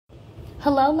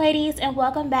Hello ladies, and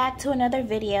welcome back to another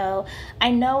video.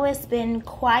 I know it's been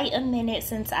quite a minute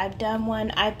since I've done one.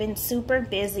 I've been super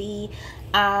busy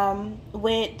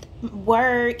with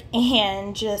work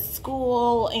and just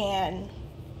school, and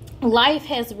life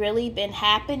has really been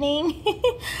happening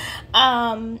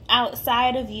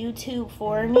outside of YouTube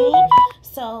for me.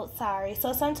 So sorry.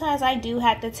 So sometimes I do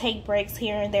have to take breaks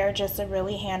here and there just to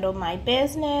really handle my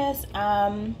business.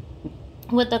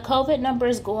 With the COVID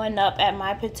numbers going up at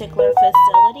my particular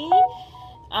facility,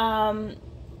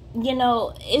 you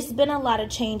know, it's been a lot of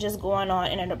changes going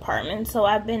on in a department. So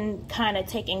I've been kind of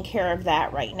taking care of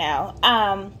that right now.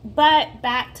 But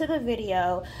back to the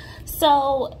video.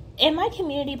 So in my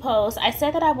community post, I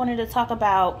said that I wanted to talk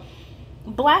about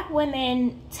Black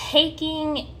women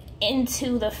taking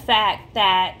into the fact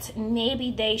that maybe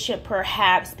they should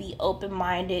perhaps be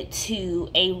open-minded to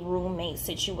a roommate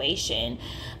situation,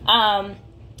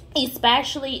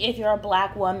 especially if you're a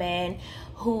Black woman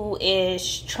who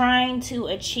is trying to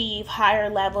achieve higher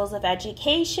levels of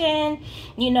education.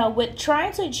 You know, with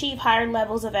trying to achieve higher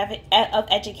levels of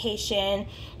education,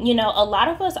 you know, a lot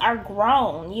of us are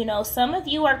grown. You know, some of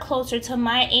you are closer to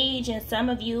my age and some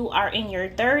of you are in your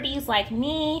 30s like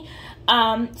me.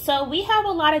 So we have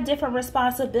a lot of different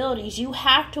responsibilities. You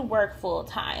have to work full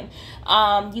time.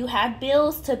 You have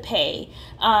bills to pay.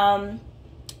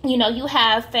 You know, you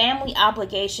have family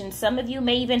obligations. Some of you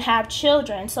may even have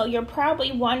children. So you're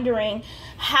probably wondering,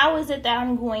 how is it that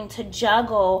I'm going to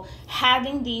juggle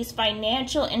having these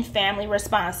financial and family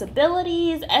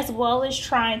responsibilities as well as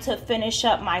trying to finish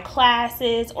up my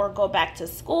classes or go back to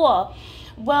school?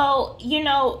 Well, you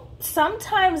know,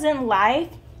 sometimes in life,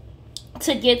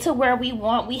 to get to where we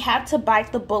want, we have to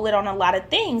bite the bullet on a lot of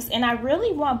things. And I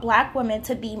really want Black women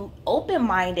to be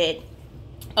open-minded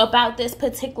about this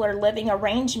particular living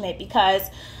arrangement, because,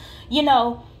 you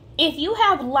know, if you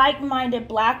have like-minded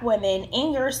Black women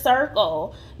in your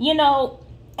circle, you know,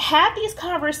 have these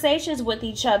conversations with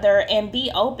each other and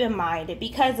be open-minded,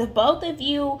 because if both of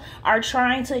you are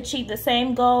trying to achieve the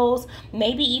same goals,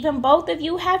 maybe even both of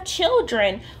you have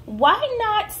children, why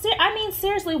not, I mean,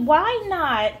 seriously, why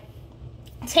not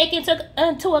take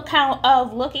into account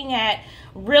of looking at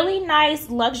really nice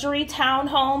luxury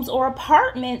townhomes or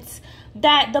apartments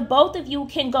that the both of you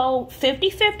can go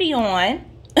 50-50 on,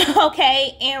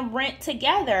 okay, and rent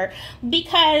together?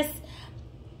 Because,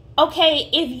 okay,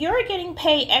 if you're getting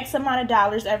paid X amount of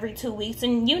dollars every 2 weeks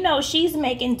and you know she's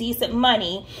making decent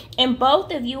money and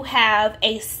both of you have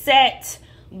a set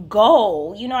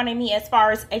goal, you know what I mean, as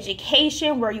far as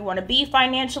education, where you want to be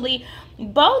financially,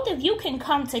 both of you can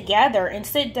come together and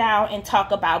sit down and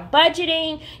talk about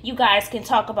budgeting. You guys can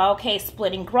talk about, okay,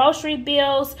 splitting grocery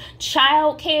bills,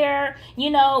 childcare.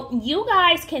 You know, you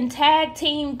guys can tag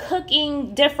team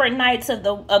cooking different nights of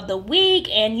the week,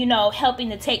 and, you know,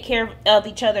 helping to take care of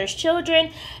each other's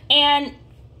children. And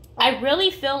I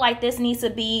really feel like this needs to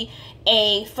be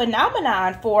a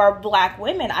phenomenon for Black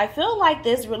women. I feel like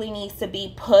this really needs to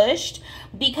be pushed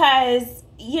because,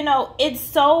 you know, it's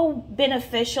so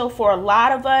beneficial for a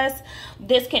lot of us.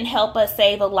 This can help us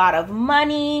save a lot of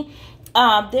money.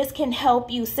 This can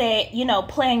help you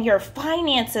plan your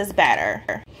finances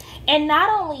better. And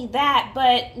not only that,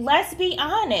 but let's be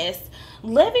honest,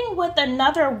 living with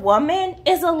another woman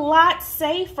is a lot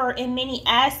safer in many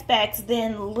aspects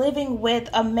than living with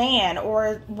a man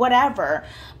or whatever.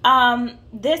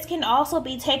 This can also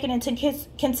be taken into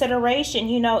consideration.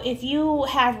 You know, if you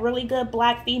have really good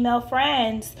Black female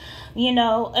friends, you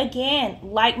know, again,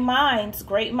 like minds,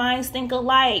 great minds think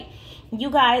alike. You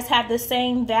guys have the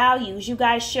same values. You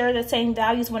guys share the same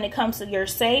values when it comes to your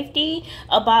safety,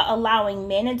 about allowing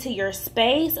men into your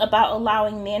space, about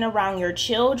allowing men around your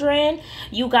children.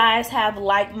 You guys have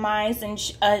like minds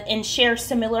and share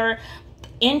similar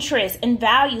interests and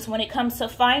values when it comes to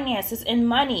finances and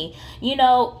money. You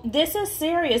know, this is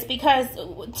serious because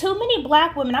too many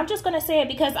Black women, I'm just going to say it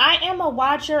because I am a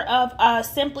watcher of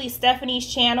Simply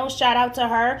Stephanie's channel. Shout out to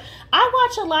her. I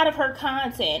watch a lot of her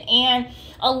content, and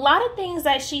a lot of things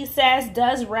that she says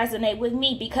does resonate with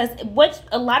me, because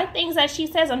a lot of things that she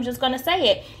says, I'm just going to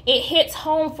say it hits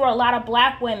home for a lot of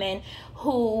Black women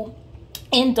who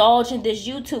indulge in this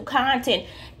YouTube content.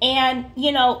 And,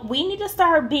 you know, we need to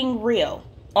start being real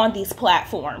on these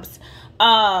platforms.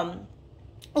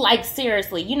 Like,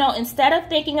 seriously, you know, instead of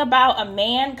thinking about a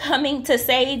man coming to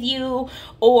save you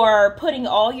or putting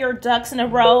all your ducks in a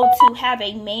row to have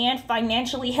a man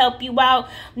financially help you out,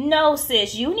 no,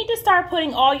 sis, you need to start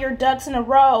putting all your ducks in a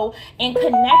row and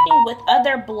connecting with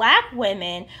other Black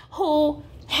women who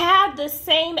have the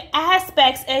same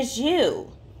aspects as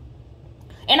you.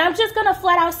 And I'm just gonna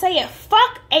flat out say it,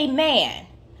 fuck a man.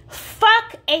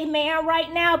 Fuck a man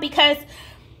right now, because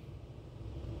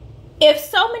if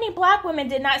so many black women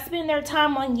did not spend their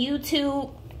time on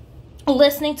YouTube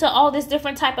listening to all this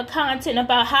different type of content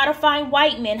about how to find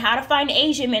white men, how to find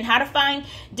Asian men, how to find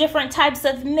different types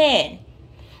of men,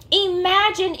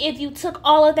 imagine if you took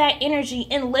all of that energy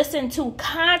and listened to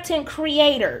content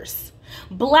creators,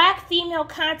 black female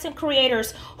content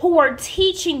creators who are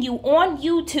teaching you on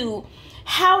YouTube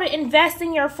how to invest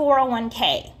in your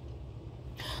 401k.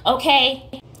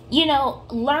 Okay, you know,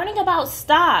 learning about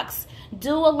stocks.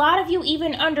 Do a lot of you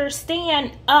even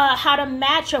understand how to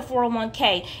match a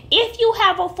 401k? If you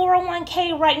have a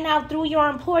 401k right now through your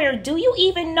employer, do you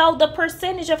even know the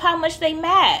percentage of how much they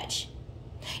match?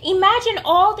 Imagine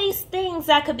all these things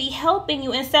that could be helping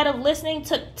you instead of listening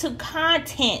to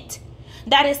content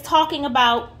that is talking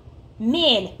about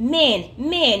men.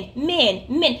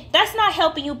 That's not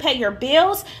helping you pay your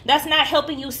bills. That's not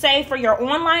helping you save for your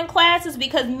online classes,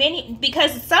 because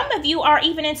some of you are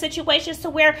even in situations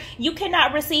to where you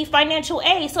cannot receive financial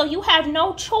aid. So you have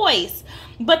no choice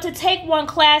but to take one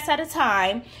class at a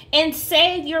time and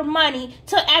save your money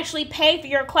to actually pay for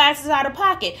your classes out of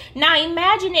pocket. Now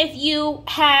imagine if you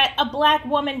had a black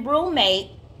woman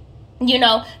roommate. You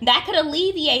know, that could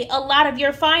alleviate a lot of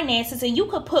your finances, and you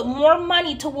could put more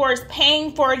money towards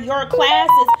paying for your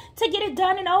classes to get it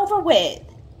done and over with.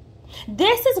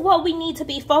 This is what we need to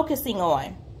be focusing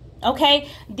on. Okay,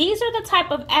 these are the type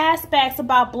of aspects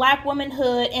about black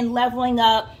womanhood and leveling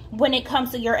up when it comes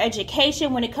to your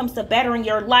education, when it comes to bettering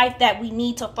your life, that we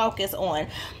need to focus on.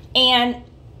 And,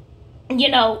 you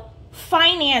know,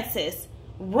 finances,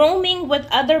 rooming with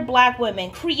other black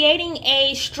women, creating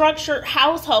a structured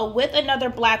household with another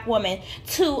black woman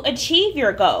to achieve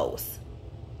your goals.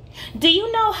 Do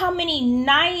you know how many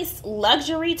nice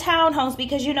luxury townhomes,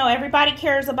 because you know everybody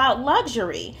cares about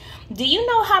luxury. Do you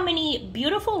know how many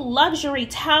beautiful luxury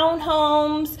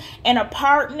townhomes and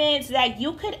apartments that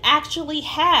you could actually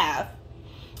have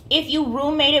if you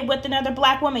roommated with another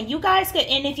black woman? You guys could,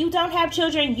 and if you don't have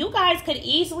children, you guys could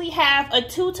easily have a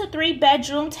 2 to 3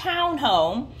 bedroom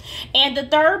townhome, and the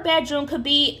third bedroom could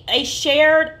be a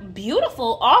shared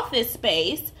beautiful office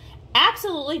space,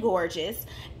 absolutely gorgeous.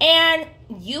 And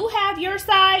you have your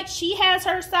side, she has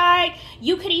her side.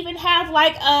 You could even have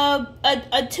like a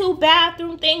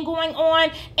 2-bathroom thing going on,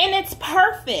 and it's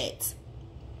perfect.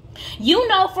 You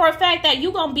know for a fact that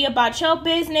you're going to be about your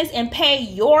business and pay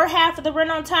your half of the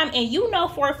rent on time. And you know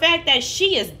for a fact that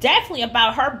she is definitely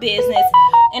about her business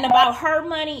and about her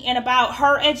money and about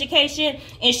her education.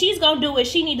 And she's going to do what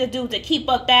she need to do to keep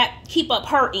up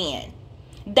her end.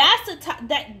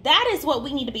 That is what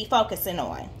we need to be focusing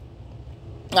on.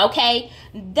 Okay?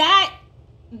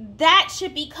 That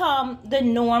should become the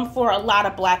norm for a lot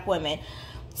of black women.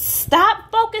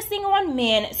 Stop focusing on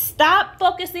men. Stop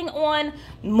focusing on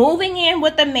moving in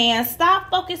with a man. Stop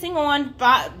focusing on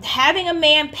having a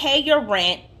man pay your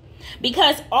rent,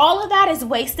 because all of that is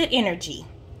wasted energy.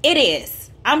 It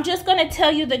is. I'm just going to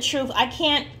tell you the truth. I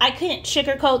can't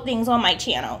sugarcoat things on my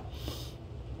channel.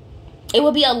 It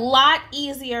would be a lot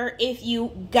easier if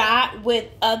you got with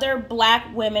other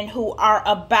black women who are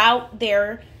about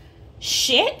their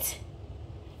shit,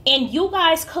 and you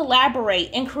guys collaborate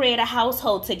and create a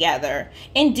household together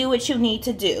and do what you need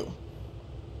to do.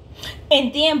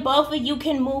 And then both of you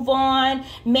can move on.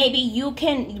 Maybe you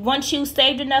can, once you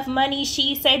saved enough money,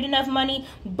 she saved enough money,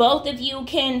 both of you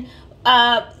can,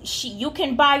 you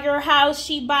can buy your house,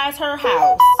 she buys her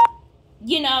house,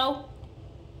 you know.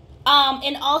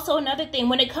 And also another thing,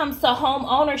 when it comes to home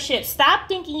ownership, stop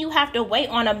thinking you have to wait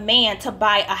on a man to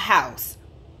buy a house.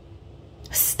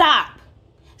 Stop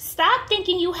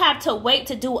thinking you have to wait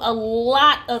to do a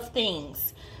lot of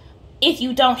things if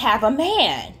you don't have a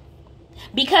man,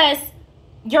 because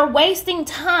you're wasting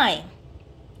time.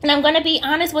 And I'm going to be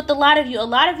honest with a lot of you. A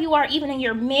lot of you are even in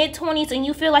your mid-20s and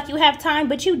you feel like you have time,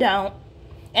 but you don't.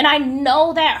 And I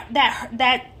know that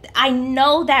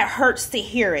hurts to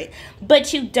hear it,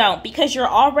 but you don't, because you're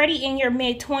already in your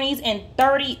mid-20s, and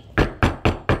 30,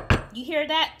 you hear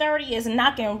that? 30 is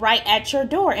knocking right at your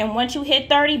door. And once you hit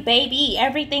 30, baby,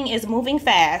 everything is moving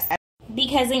fast.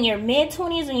 Because in your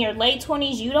mid-20s and your late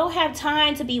 20s, you don't have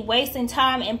time to be wasting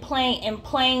time and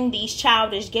playing these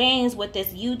childish games with this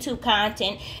YouTube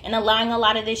content and allowing a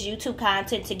lot of this YouTube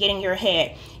content to get in your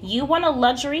head. You want a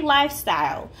luxury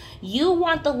lifestyle. You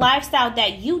want the lifestyle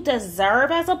that you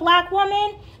deserve as a black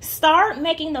woman. Start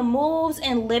making the moves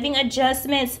and living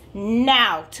adjustments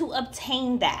now to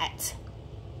obtain that.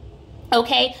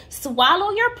 Okay?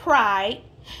 Swallow your pride.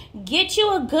 Get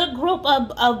you a good group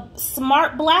of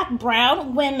smart black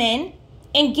brown women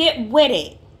and get with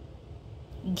it.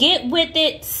 Get with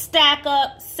it, stack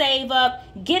up, save up,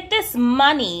 get this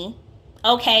money,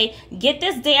 okay? Get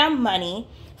this damn money,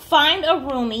 find a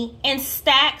roomie, and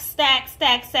stack.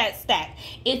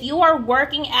 If you are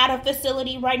working at a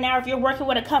facility right now, if you're working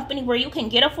with a company where you can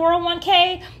get a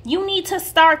 401k, you need to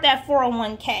start that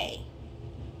 401k.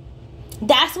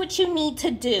 That's what you need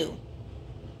to do.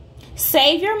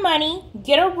 Save your money,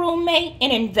 get a roommate,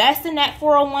 and invest in that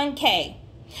 401k.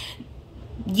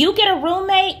 You get a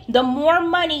roommate, the more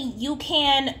money you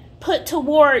can put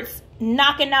towards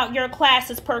knocking out your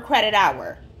classes per credit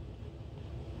hour.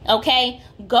 Okay?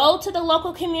 Go to the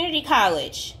local community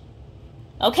college.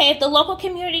 Okay? If the local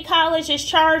community college is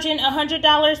charging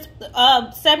 $100,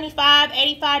 $75,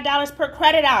 $85 per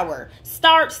credit hour,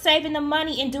 start saving the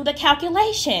money and do the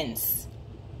calculations.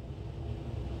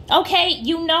 Okay,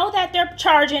 you know that they're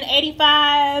charging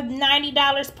 $85,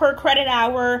 $90 per credit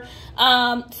hour.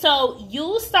 So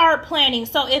you start planning.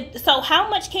 So how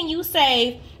much can you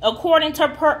save according to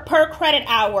per credit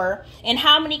hour, and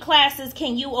how many classes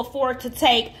can you afford to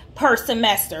take per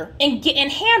semester, and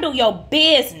handle your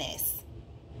business?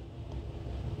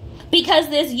 Because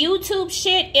this YouTube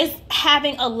shit is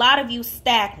having a lot of you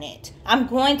stagnant. I'm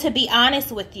going to be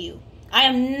honest with you. I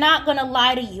am not going to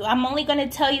lie to you. I'm only going to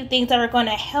tell you things that are going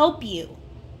to help you.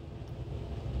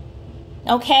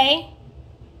 Okay?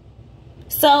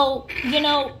 So,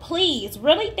 please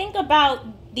really think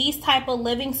about these type of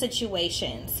living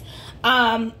situations.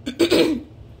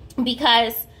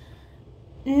 Because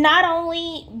not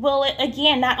only will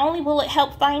it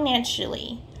help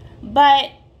financially,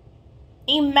 but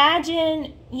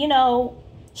imagine,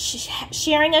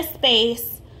 sharing a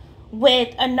space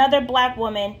with another black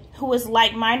woman who is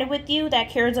like-minded with you, that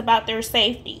cares about their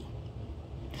safety.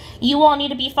 You won't need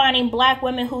to be finding black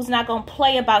women who's not going to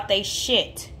play about they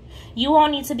shit. You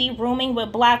won't need to be rooming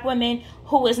with black women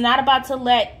who is not about to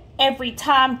let every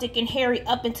Tom, Dick, and Harry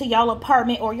up into y'all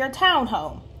apartment or your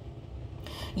townhome.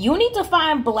 You need to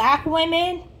find black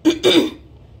women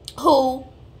who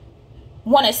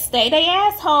want to stay their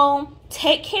ass home,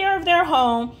 take care of their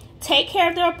home, take care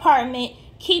of their apartment,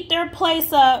 keep their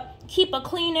place up, keep a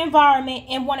clean environment,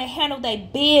 and want to handle their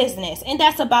business. And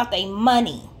that's about their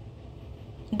money.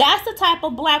 That's the type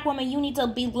of black woman you need to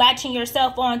be latching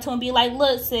yourself on to and be like,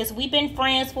 look, sis, we've been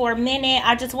friends for a minute.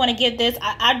 I just want to give this,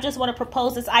 I just want to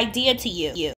propose this idea to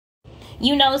you.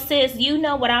 Sis, you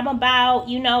know what I'm about.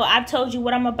 I've told you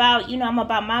what I'm about. I'm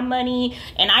about my money,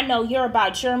 and I know you're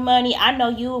about your money. I know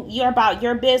you're about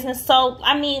your business. So,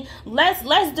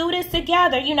 let's do this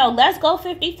together. Let's go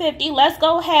 50-50. Let's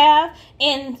go half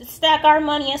and stack our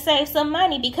money and save some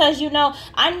money, because,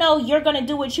 I know you're going to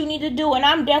do what you need to do, and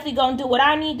I'm definitely going to do what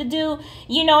I need to do.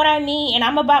 You know what I mean? And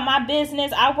I'm about my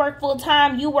business. I work full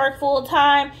time. You work full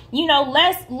time.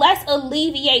 Let's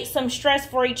alleviate some stress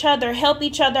for each other, help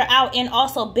each other out, and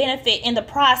also benefit in the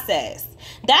process.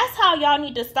 That's how y'all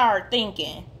need to start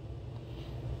thinking.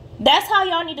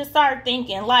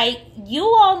 Like, you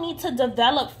all need to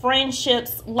develop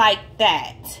friendships like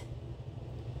that.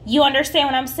 You understand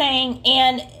what I'm saying?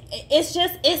 And it's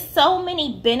so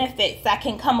many benefits that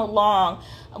can come along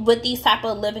with these type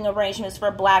of living arrangements for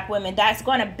black women that's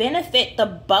going to benefit the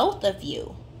both of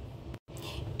you.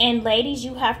 And ladies,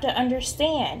 you have to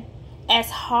understand,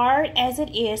 as hard as it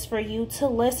is for you to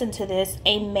listen to this,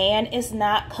 a man is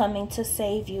not coming to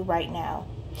save you right now.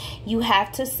 You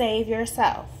have to save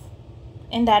yourself.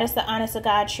 And that is the honest to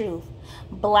God truth.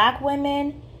 Black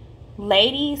women,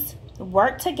 ladies,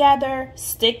 work together,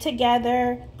 stick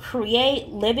together, create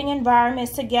living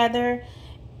environments together.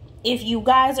 If you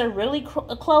guys are really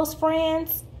close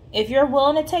friends, if you're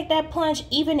willing to take that plunge,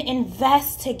 even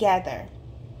invest together.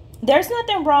 There's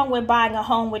nothing wrong with buying a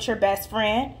home with your best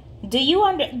friend. Do you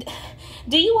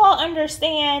all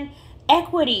understand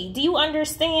equity? Do you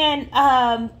understand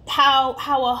how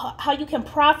you can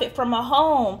profit from a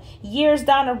home years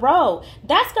down the road?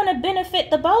 That's going to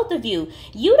benefit the both of you.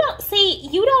 You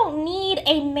don't need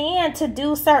a man to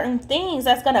do certain things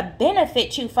that's going to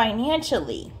benefit you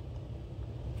financially.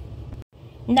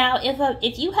 Now,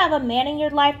 if you have a man in your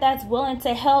life that's willing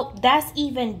to help, that's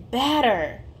even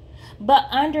better. But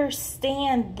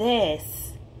understand this.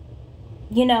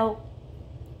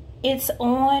 It's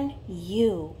on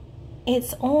you.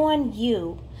 It's on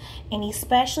you. And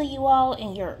especially you all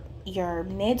in your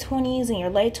mid-20s and your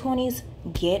late 20s,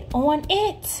 get on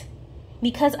it.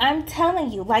 Because I'm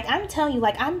telling you,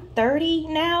 I'm 30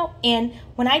 now, and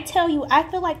when I tell you, I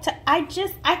feel like I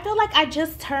just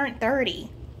turned 30.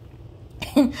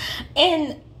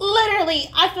 And literally,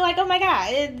 I feel like, oh my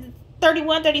God,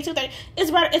 31, 32, 30.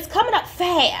 It's coming up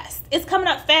fast. It's coming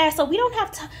up fast. So we don't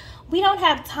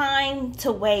have time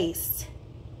to waste.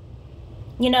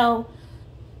 You know,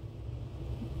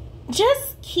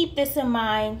 just keep this in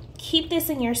mind. Keep this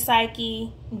in your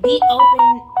psyche. Be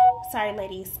open. Sorry,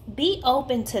 ladies. Be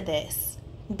open to this.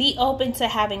 Be open to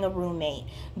having a roommate.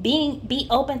 Be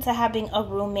open to having a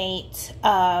roommate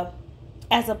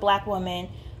as a Black woman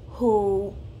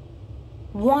who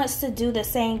wants to do the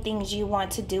same things you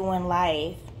want to do in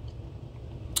life.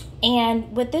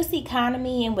 And with this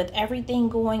economy and with everything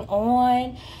going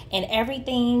on and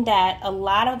everything that a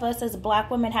lot of us as Black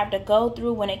women have to go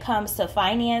through when it comes to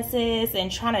finances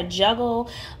and trying to juggle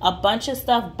a bunch of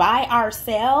stuff by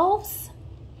ourselves,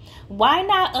 why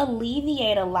not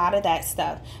alleviate a lot of that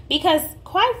stuff? Because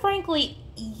quite frankly,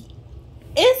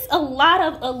 it's a lot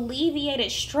of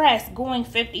alleviated stress going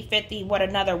 50-50 with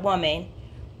another woman.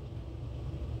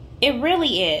 It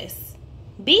really is.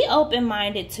 Be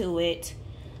open-minded to it.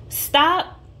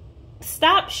 Stop,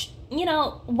 you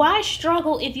know, why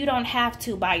struggle if you don't have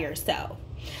to by yourself?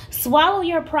 Swallow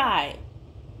your pride.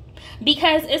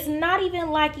 Because it's not even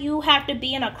like you have to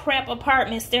be in a cramped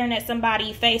apartment staring at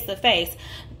somebody face to face.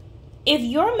 If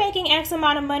you're making X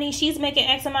amount of money, she's making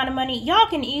X amount of money, y'all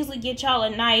can easily get y'all a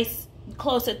nice,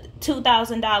 close to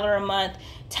 $2,000 a month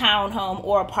townhome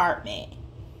or apartment.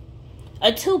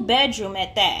 A 2-bedroom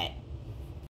at that.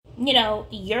 You know,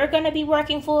 you're going to be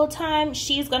working full time.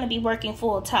 She's going to be working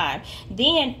full time.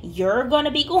 Then you're going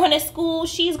to be going to school.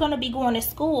 She's going to be going to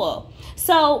school.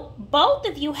 So both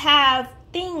of you have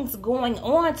things going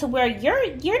on to where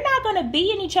you're not going to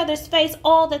be in each other's face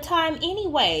all the time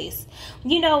anyways.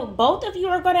 You know, both of you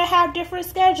are going to have different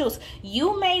schedules.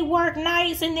 You may work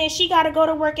nights and then she got to go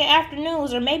to work at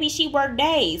afternoons, or maybe she work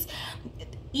days.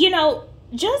 You know,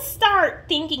 just start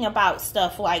thinking about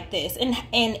stuff like this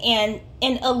and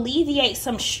alleviate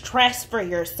some stress for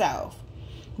yourself,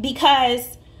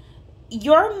 because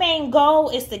your main goal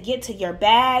is to get to your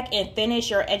bag and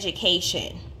finish your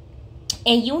education.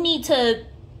 And you need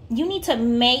to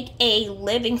make a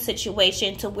living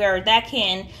situation to where that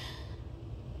can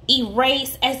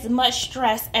erase as much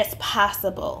stress as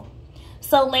possible.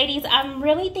 So ladies, I'm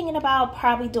really thinking about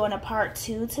probably doing a part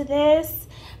 2 to this.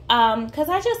 Because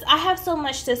I have so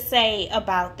much to say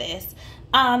about this.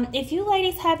 If you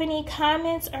ladies have any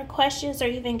comments or questions or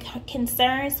even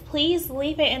concerns, please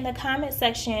leave it in the comment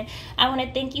section. I want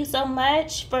to thank you so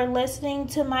much for listening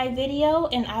to my video,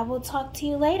 and I will talk to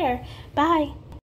you later. Bye.